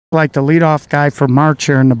Like the leadoff guy for March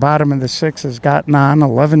here in the bottom of the sixth has gotten on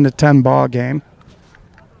 11-10 ball game.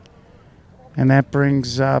 And that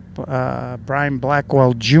brings up Brian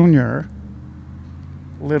Blackwell Jr.,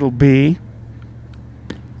 Little B.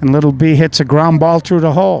 And Little B hits a ground ball through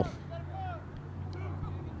the hole.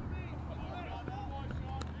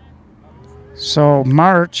 So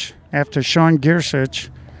March, after Sean Giersich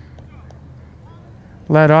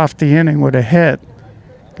led off the inning with a hit,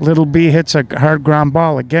 Little B hits a hard ground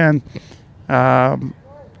ball again. That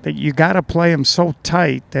you got to play him so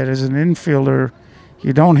tight that as an infielder,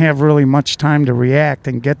 you don't have really much time to react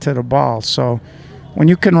and get to the ball. So when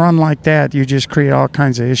you can run like that, you just create all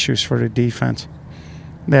kinds of issues for the defense.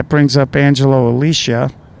 That brings up Angelo Alicia.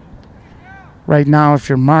 Right now, if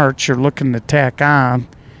you're March, you're looking to tack on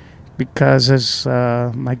because as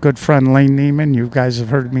my good friend Lane Neiman, you guys have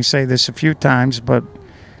heard me say this a few times, but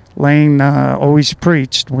Lane always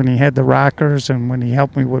preached when he had the Rockers and when he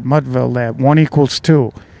helped me with Mudville that 1 equals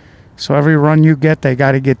 2. So every run you get, they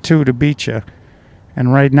got to get 2 to beat you.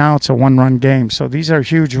 And right now it's a 1-run game. So these are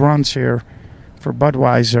huge runs here for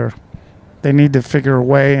Budweiser. They need to figure a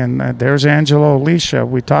way. And there's Angelo Alicia.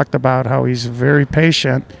 We talked about how he's very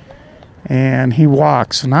patient and he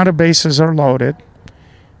walks. Now the bases are loaded.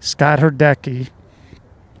 Scott Herdecki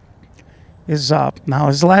is up. Now,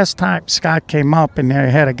 his last time Scott came up and they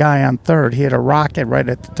had a guy on third, he had a rocket right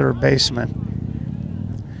at the third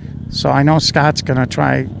baseman. So I know Scott's going to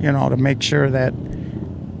try, to make sure that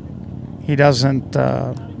he doesn't,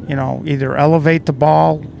 either elevate the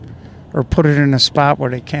ball or put it in a spot where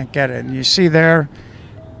they can't get it. And you see there,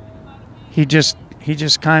 he just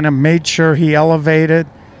kind of made sure he elevated.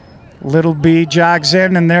 Little B jogs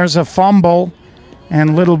in, and there's a fumble,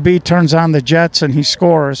 and Little B turns on the Jets, and he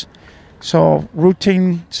scores. So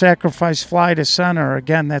routine sacrifice fly to center.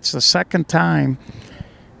 Again, that's the second time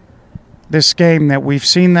this game that we've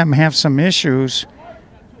seen them have some issues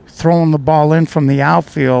throwing the ball in from the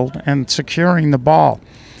outfield and securing the ball.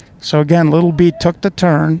 So again, Little B took the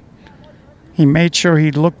turn. He made sure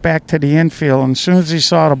he'd look back to the infield, and as soon as he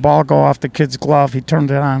saw the ball go off the kid's glove, he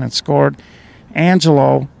turned it on and scored.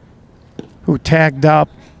 Angelo, who tagged up,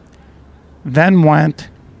 then went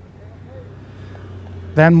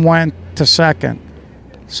to second.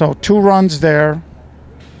 So 2 runs there.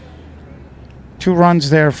 2 runs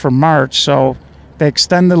there for March. So they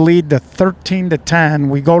extend the lead to 13-10.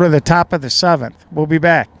 We go to the top of the 7th. We'll be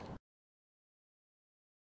back.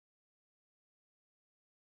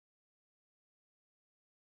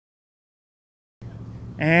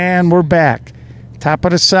 And we're back. Top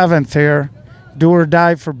of the 7th here. Do or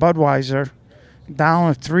die for Budweiser.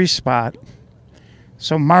 Down a 3 spot.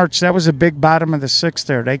 So March, that was a big bottom of the 6th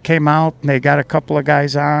there. They came out and they got a couple of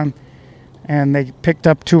guys on and they picked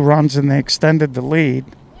up 2 runs and they extended the lead.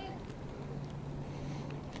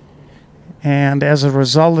 And as a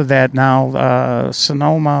result of that now,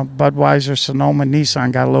 Sonoma, Budweiser, Sonoma,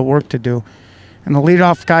 Nissan got a little work to do. And the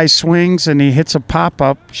leadoff guy swings and he hits a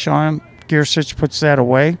pop-up. Sean Giersich puts that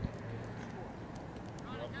away.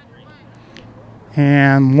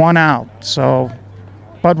 And 1 out. So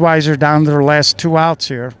Budweiser down to their last 2 outs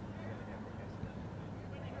here.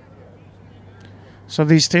 So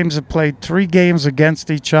these teams have played 3 games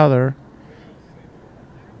against each other.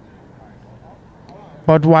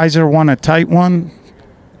 Budweiser won a tight one.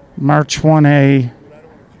 March won a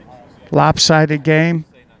lopsided game.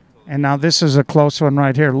 And now this is a close one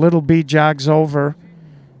right here. Little B jogs over.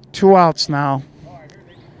 2 outs now.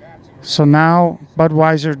 So now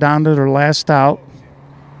Budweiser down to their last out.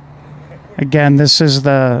 Again, this is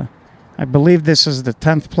I believe this is the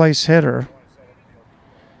 10th place hitter.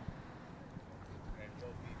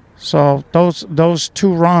 So those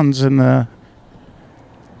 2 runs in the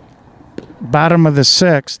bottom of the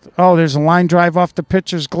 6th. Oh, there's a line drive off the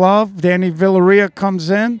pitcher's glove. Danny Villarreal comes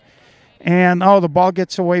in. And, the ball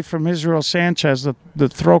gets away from Israel Sanchez. The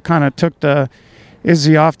throw kind of took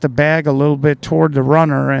Izzy off the bag a little bit toward the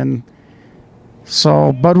runner. And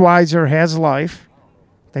so Budweiser has life.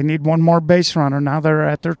 They need 1 more base runner. Now they're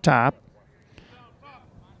at their top.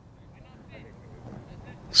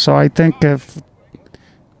 So I think if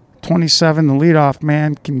 27, the leadoff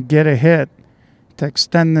man, can get a hit to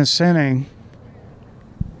extend this inning,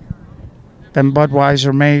 then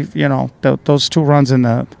Budweiser may, those 2 runs in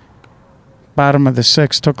the bottom of the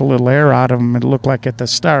 6th took a little air out of him. It looked like at the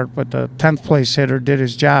start, but the 10th place hitter did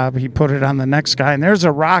his job. He put it on the next guy, and there's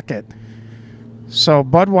a rocket. So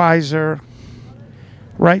Budweiser,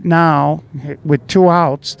 right now, with 2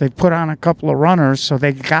 outs, they put on a couple of runners, so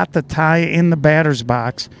they got the tie in the batter's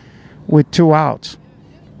box with 2 outs.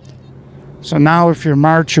 So now if you're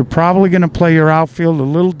March, you're probably going to play your outfield a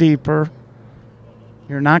little deeper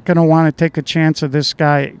You're not going to want to take a chance of this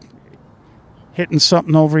guy hitting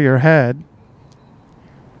something over your head.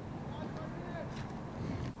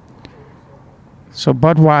 So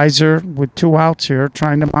Budweiser with 2 outs here,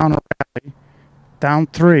 trying to mount a rally. Down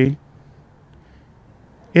 3.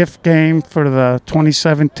 If game for the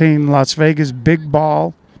 2017 Las Vegas Big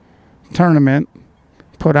Ball Tournament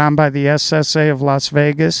put on by the SSA of Las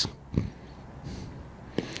Vegas.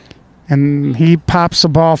 And he pops the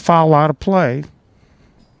ball foul out of play.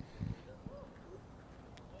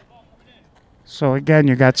 So again,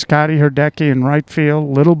 you got Scotty Herdecki in right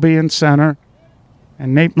field, Little B in center,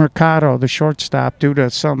 and Nate Mercado, the shortstop, due to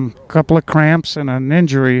some couple of cramps and an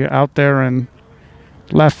injury out there in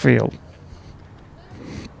left field.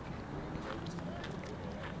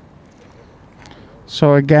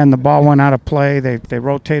 So again, the ball went out of play. They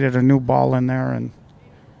rotated a new ball in there, and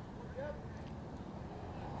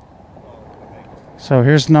so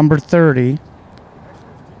here's number 30.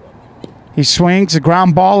 He swings, a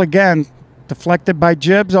ground ball again, deflected by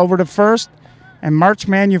Gibbs over to first, and March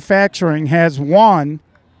Manufacturing has won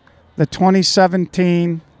the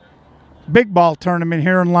 2017 Big Ball Tournament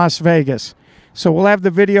here in Las Vegas. So we'll have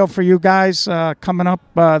the video for you guys coming up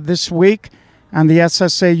this week on the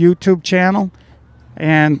SSA YouTube channel.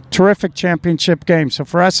 And terrific championship game. So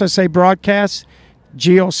for SSA Broadcast,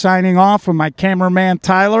 Geo signing off with my cameraman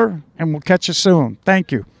Tyler, and we'll catch you soon.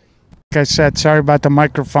 Thank you. Like I said, sorry about the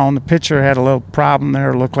microphone. The pitcher had a little problem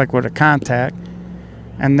there, looked like with a contact.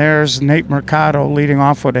 And there's Nate Mercado leading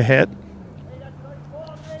off with a hit.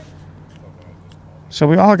 So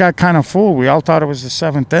we all got kind of fooled. We all thought it was the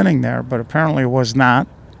 7th inning there, but apparently it was not.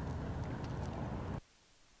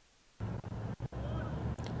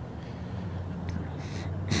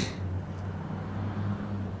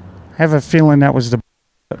 I have a feeling that was the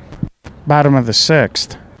bottom of the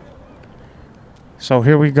 6th. So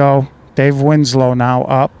here we go. Dave Winslow now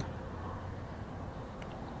up.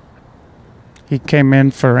 He came in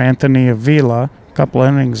for Anthony Avila a couple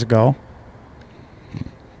innings ago.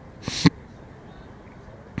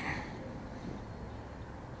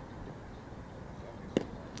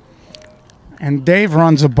 And Dave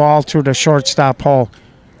runs a ball through the shortstop hole.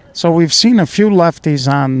 So we've seen a few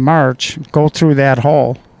lefties on March go through that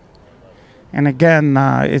hole. And again,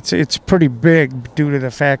 it's pretty big due to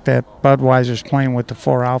the fact that Budweiser's playing with the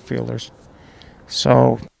 4 outfielders.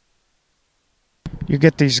 So you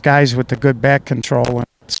get these guys with the good back control, and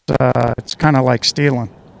it's kind of like stealing.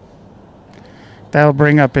 That'll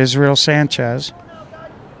bring up Israel Sanchez.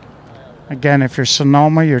 Again, if you're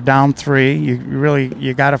Sonoma, you're down 3.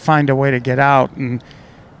 You got to find a way to get out. And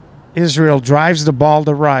Israel drives the ball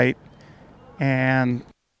to right, and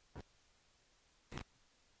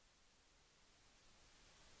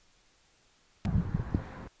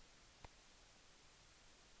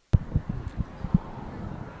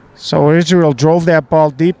so Israel drove that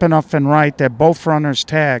ball deep enough and right that both runners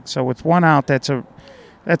tagged. So with 1 out, that's a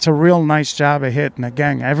real nice job of hitting.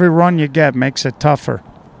 Again, every run you get makes it tougher.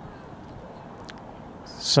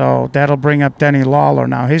 So that'll bring up Denny Lawler.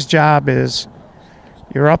 Now his job is,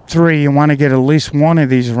 you're up 3, you want to get at least 1 of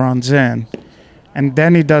these runs in. And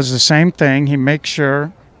Denny does the same thing. He makes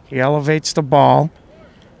sure he elevates the ball.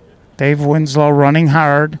 Dave Winslow running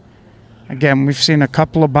hard. Again, we've seen a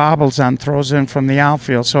couple of bobbles on throws in from the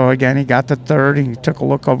outfield. So, again, he got the 3rd. He took a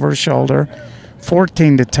look over his shoulder.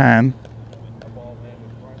 14-10.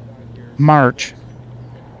 March.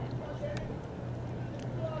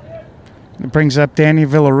 It brings up Danny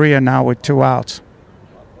Villarreal now with 2 outs.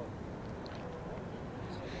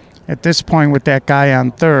 At this point with that guy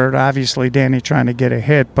on 3rd, obviously Danny trying to get a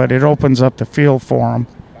hit, but it opens up the field for him.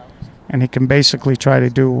 And he can basically try to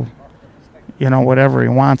do, whatever he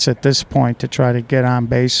wants at this point to try to get on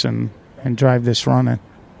base and drive this run in.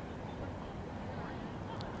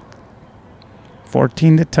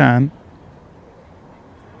 14-10.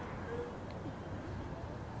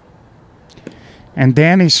 And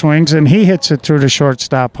Danny swings, and he hits it through the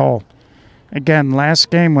shortstop hole. Again,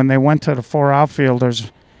 last game when they went to the 4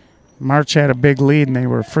 outfielders, March had a big lead, and they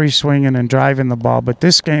were free swinging and driving the ball. But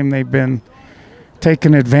this game they've been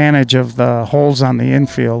taking advantage of the holes on the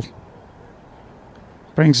infield.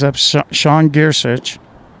 Brings up Sean Giersich.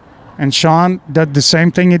 And Sean did the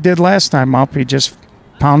same thing he did last time up. He just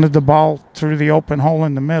pounded the ball through the open hole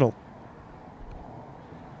in the middle.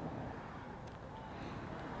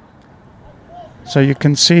 So you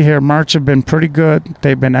can see here March have been pretty good.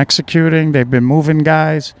 They've been executing. They've been moving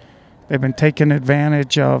guys. They've been taking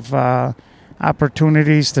advantage of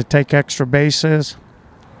opportunities to take extra bases.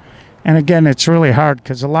 And again, it's really hard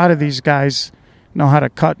because a lot of these guys know how to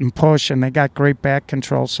cut and push, and they got great back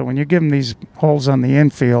control. So when you give them these holes on the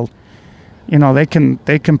infield, you know, they can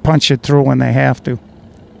punch it through when they have to.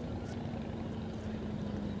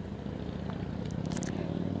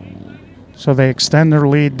 So they extend their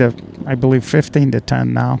lead to, I believe, 15-10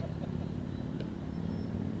 now.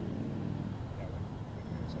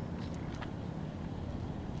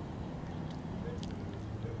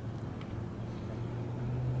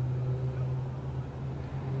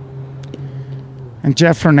 And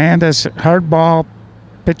Jeff Hernandez, hard ball,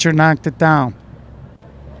 pitcher knocked it down.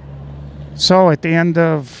 So at the end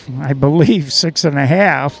of, I believe,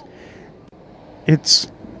 6.5,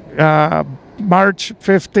 it's March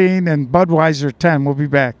 15 and Budweiser 10. We'll be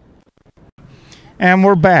back. And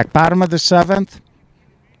we're back. Bottom of the 7th,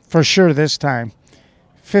 for sure this time.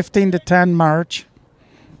 15-10 March.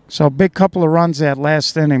 So big couple of runs that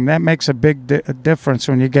last inning. That makes a big difference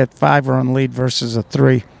when you get 5-run lead versus a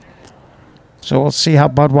 3. So we'll see how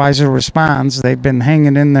Budweiser responds. They've been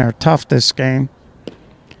hanging in there tough this game.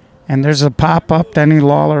 And there's a pop-up. Denny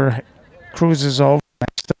Lawler cruises over.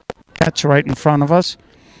 Catch right in front of us.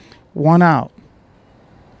 1 out.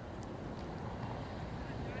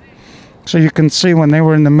 So you can see when they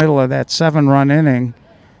were in the middle of that 7-run inning,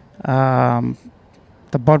 the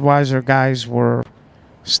Budweiser guys were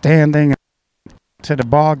standing to the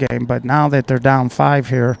ball game. But now that they're down 5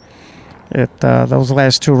 here, those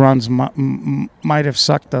last 2 runs might have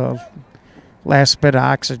sucked the last bit of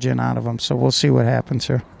oxygen out of them. So we'll see what happens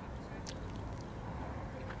here.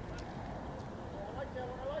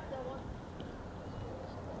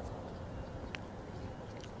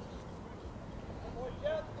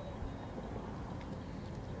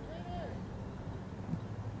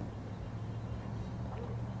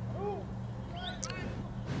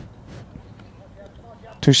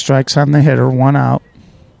 Two strikes on the hitter, 1 out.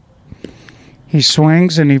 He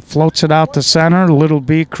swings and he floats it out to center. Little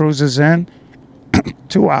B cruises in.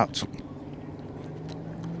 2 outs.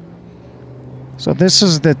 So this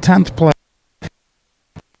is the 10th place.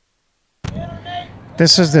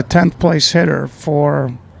 This is the 10th place hitter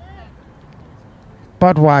for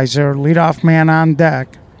Budweiser. Leadoff man on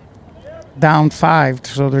deck. Down 5.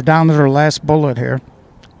 So they're down to their last bullet here.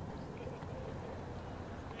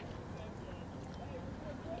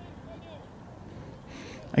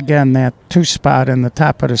 Again, that 2 spot in the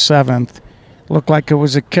top of the 7th looked like it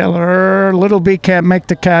was a killer. Little B can't make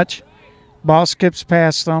the catch. Ball skips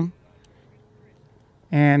past him.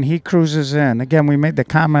 And he cruises in. Again, we made the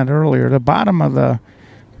comment earlier. The bottom of the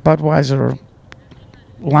Budweiser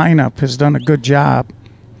lineup has done a good job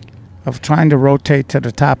of trying to rotate to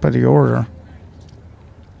the top of the order.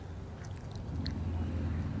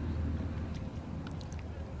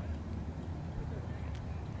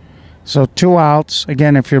 So 2 outs.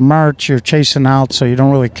 Again, if you're March, you're chasing out, so you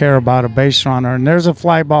don't really care about a base runner. And there's a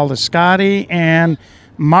fly ball to Scotty, and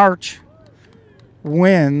March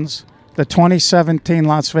wins the 2017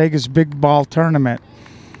 Las Vegas Big Ball Tournament.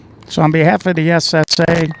 So on behalf of the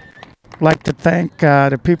SSA, I'd like to thank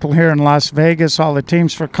the people here in Las Vegas, all the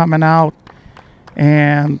teams for coming out,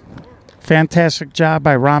 and fantastic job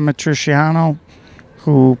by Ron Matriciano,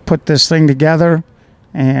 who put this thing together.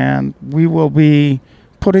 And we will be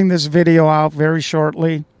putting this video out very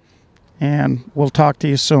shortly, and we'll talk to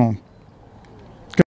you soon.